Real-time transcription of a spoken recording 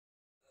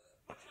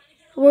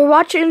We're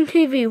watching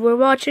TV. We're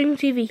watching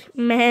TV.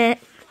 Meh.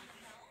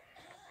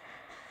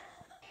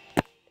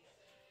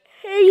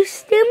 Hey,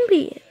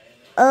 Stimpy.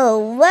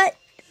 Oh, what?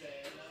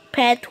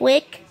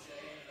 Patrick?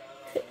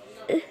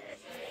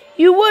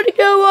 You want to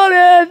go on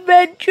an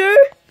adventure?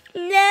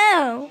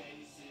 No.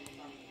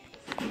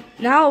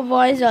 Now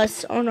advise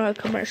us on our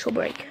commercial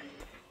break.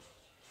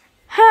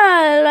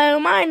 Hello,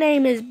 my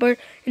name is Bert,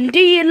 and do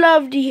you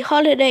love the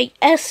holiday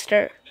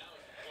Easter?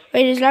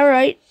 Wait, is that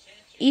right?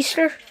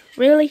 Easter?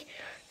 Really?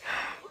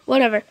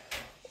 Whatever.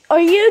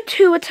 Are you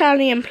two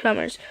Italian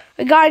plumbers?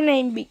 A guy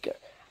named Beaker,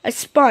 a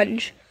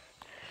sponge,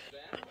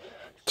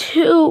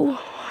 two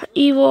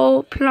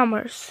evil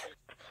plumbers,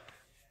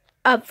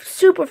 a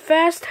super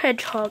fast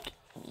hedgehog,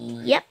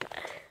 Yep.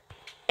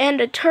 and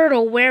a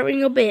turtle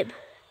wearing a bib,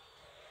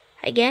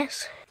 I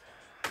guess.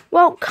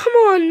 Well, come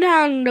on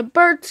down to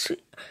Bert's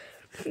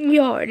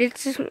yard.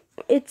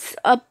 It's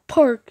a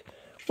park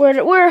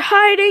where we're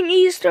hiding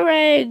Easter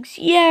eggs.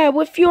 Yeah,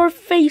 with your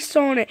face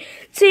on it.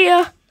 See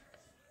ya.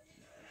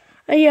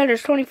 Oh yeah,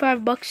 there's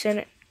 $25 in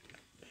it.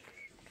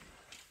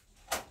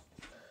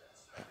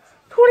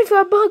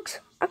 25 bucks.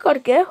 I gotta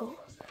go.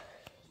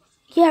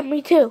 Yeah,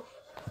 me too.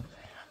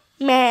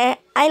 Meh,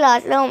 I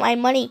lost all my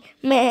money.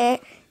 Meh,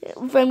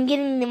 from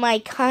getting my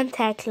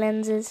contact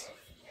lenses.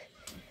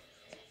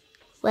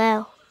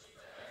 Well.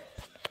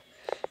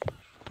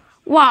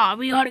 Wow,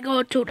 we gotta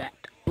go to that.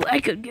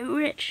 I could get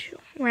rich.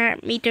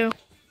 Right, me too.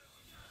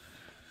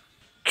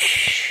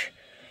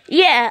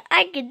 Yeah,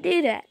 I could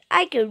do that.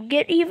 I could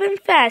get even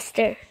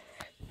faster.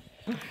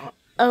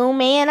 Oh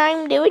man,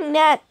 I'm doing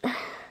that.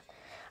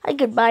 I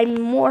could buy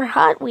more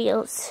Hot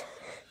Wheels.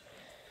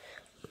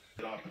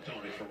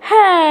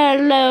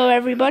 Hello,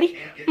 everybody.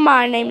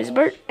 My name is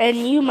Bert, and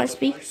you must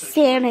be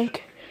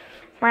Sonic.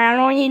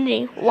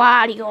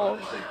 Wario.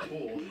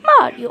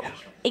 Mario,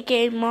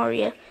 aka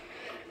Mario.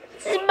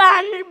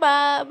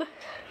 SpongeBob.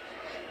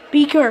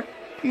 Beaker.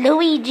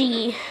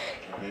 Luigi.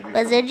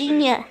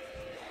 Lasagna.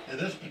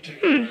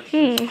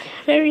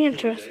 Very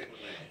interesting.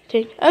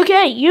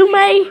 Okay, you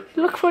may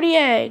look for the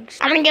eggs.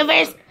 I'm gonna go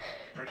first.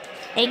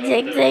 Eggs,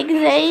 eggs, eggs,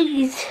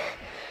 eggs.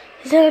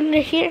 Is it under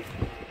here?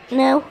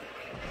 No.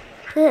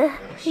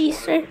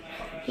 Easter.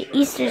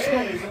 Easter's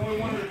not.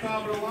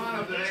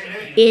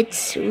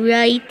 It's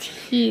right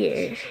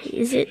here.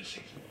 Is it?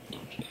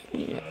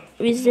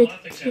 Is it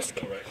this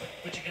guy?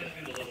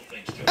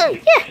 Oh,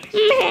 yeah.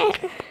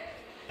 Meh.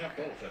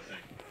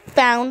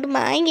 Found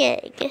my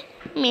egg.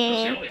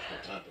 Meh.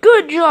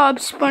 Good job,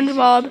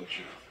 SpongeBob.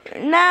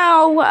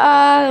 Now,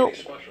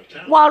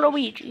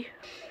 Waluigi.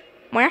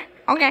 Where?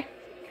 Okay.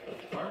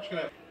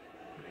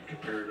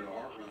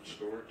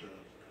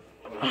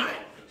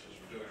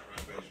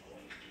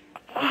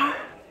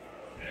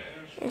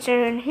 Is it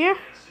in here?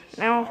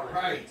 No.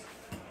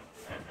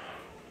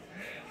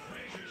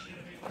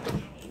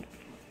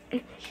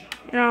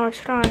 No,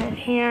 it's not in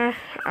here.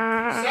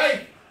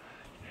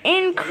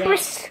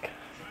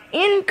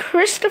 In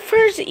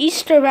Christopher's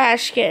Easter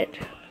basket.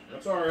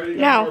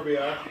 No.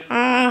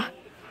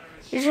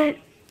 Is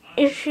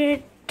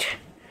it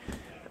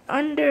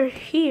under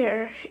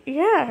here?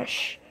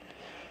 Yes.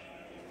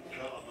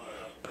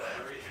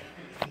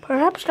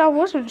 Perhaps that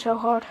wasn't so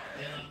hard.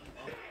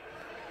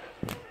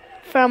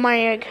 Found my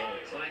egg.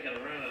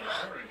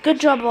 Good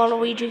job,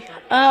 Waluigi.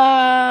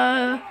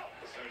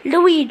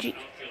 Luigi.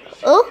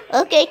 Oh,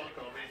 okay.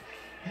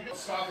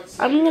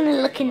 I'm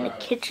gonna look in the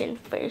kitchen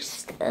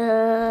first.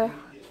 Nah.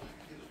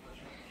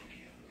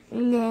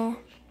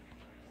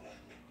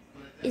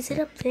 Is it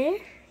up there?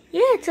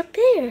 Yeah, it's up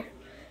there.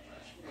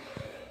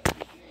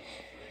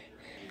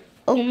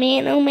 Oh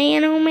man, oh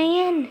man, oh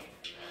man.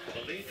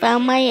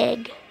 Found my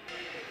egg.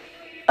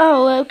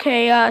 Oh,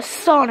 okay,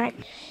 Sonic.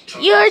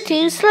 You're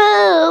too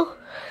slow.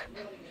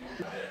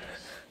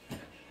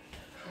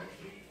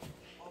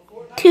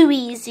 Too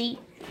easy.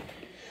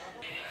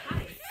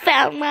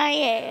 Found my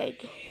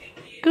egg.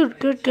 Good.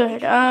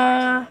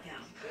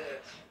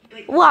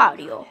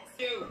 Wario.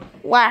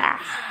 Wow.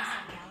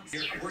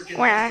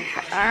 Well,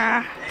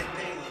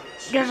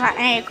 there's an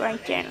egg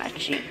right there,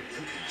 let's see.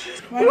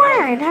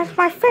 Wow, that's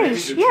my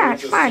face. Yeah,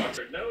 it's mine.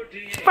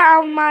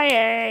 Found my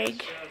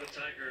egg.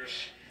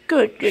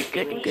 Good.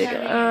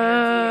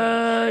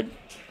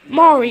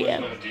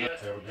 Mario.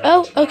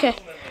 Oh, okay.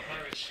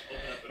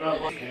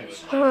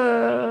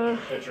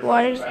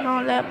 Why is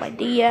not that my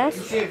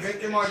DS?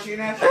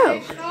 Oh,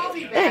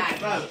 there.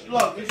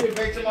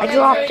 I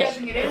dropped it.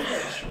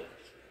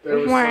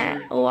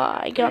 Well,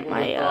 I got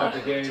my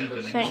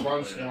thing.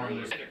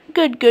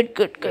 Good.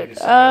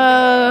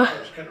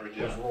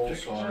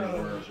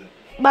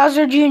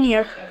 Bowser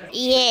Jr.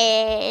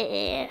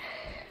 Yeah.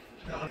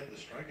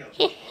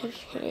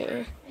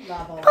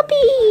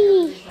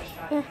 Puppy.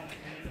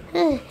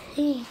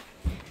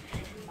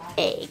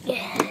 Egg.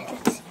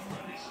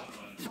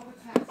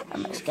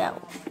 Let's see.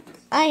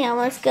 I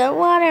almost got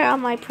water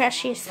on my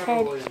precious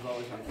head.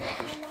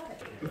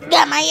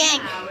 Got my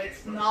egg.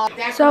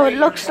 So it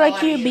looks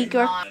like you,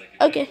 Beaker.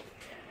 Okay.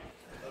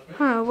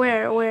 Huh,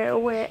 where?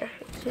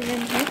 Is it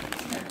in here?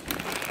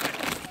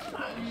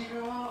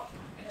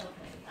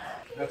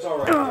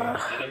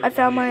 I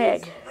found my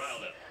egg.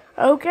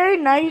 Okay,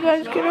 now you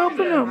guys can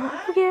open them.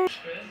 Okay.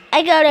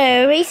 I got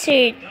a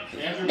eraser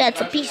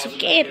that's a piece of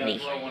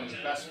candy.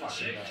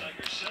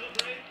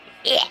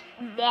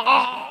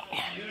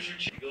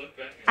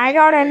 I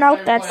got a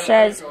note that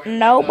says,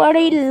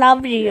 "Nobody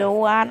loves you,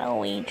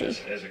 Waluigi."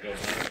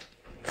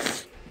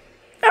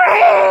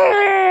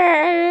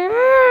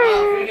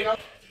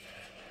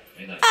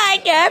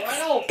 I got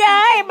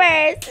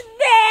Starburst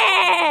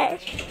back!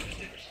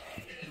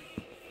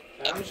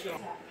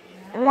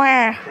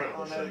 Wah.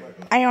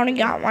 I only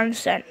got 1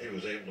 cent.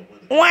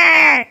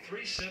 Wah.